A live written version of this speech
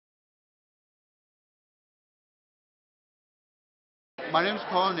My name is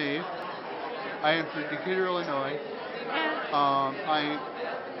Karl. I am from Decatur, Illinois. I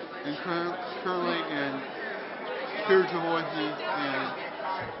am currently in spiritual voices, and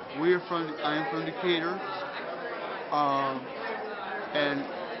I am from Decatur. And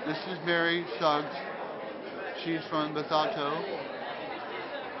this is Mary Suggs. She's from Bethalto.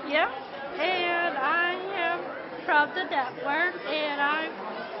 Yep, and I am from the network, and I'm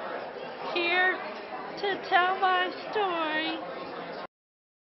here to tell my story.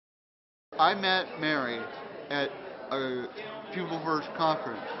 I met Mary at a People First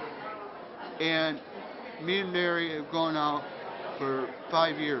conference, and me and Mary have gone out for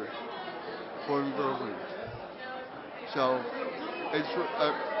 5 years, board and girlfriend. So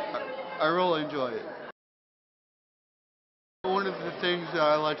I really enjoy it. One of the things that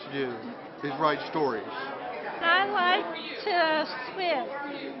I like to do is write stories. I like to swim.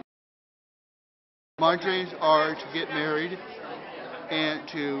 My dreams are to get married and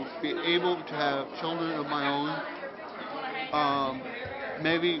to be able to have children of my own.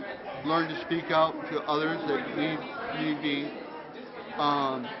 Maybe learn to speak out to others that need be.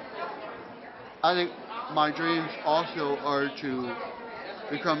 I think my dreams also are to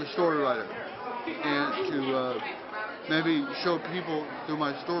become a story writer and to maybe show people through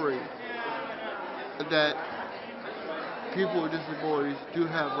my story that people with disabilities do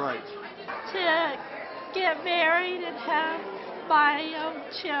have rights. To get married and have my own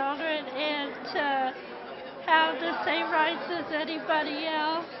children and to have the same rights as anybody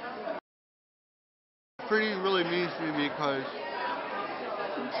else. Pretty really means to me because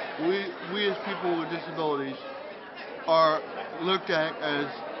we as people with disabilities are looked at as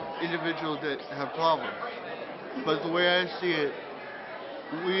individuals that have problems. But the way I see it,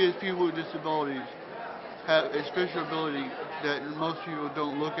 we as people with disabilities have a special ability that most people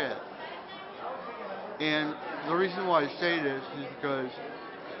don't look at. And the reason why I say this is because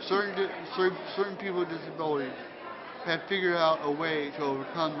certain people with disabilities have figured out a way to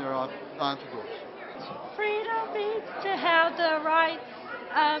overcome their obstacles. Freedom means to have the rights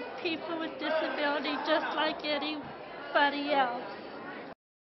of people with disability just like anybody else.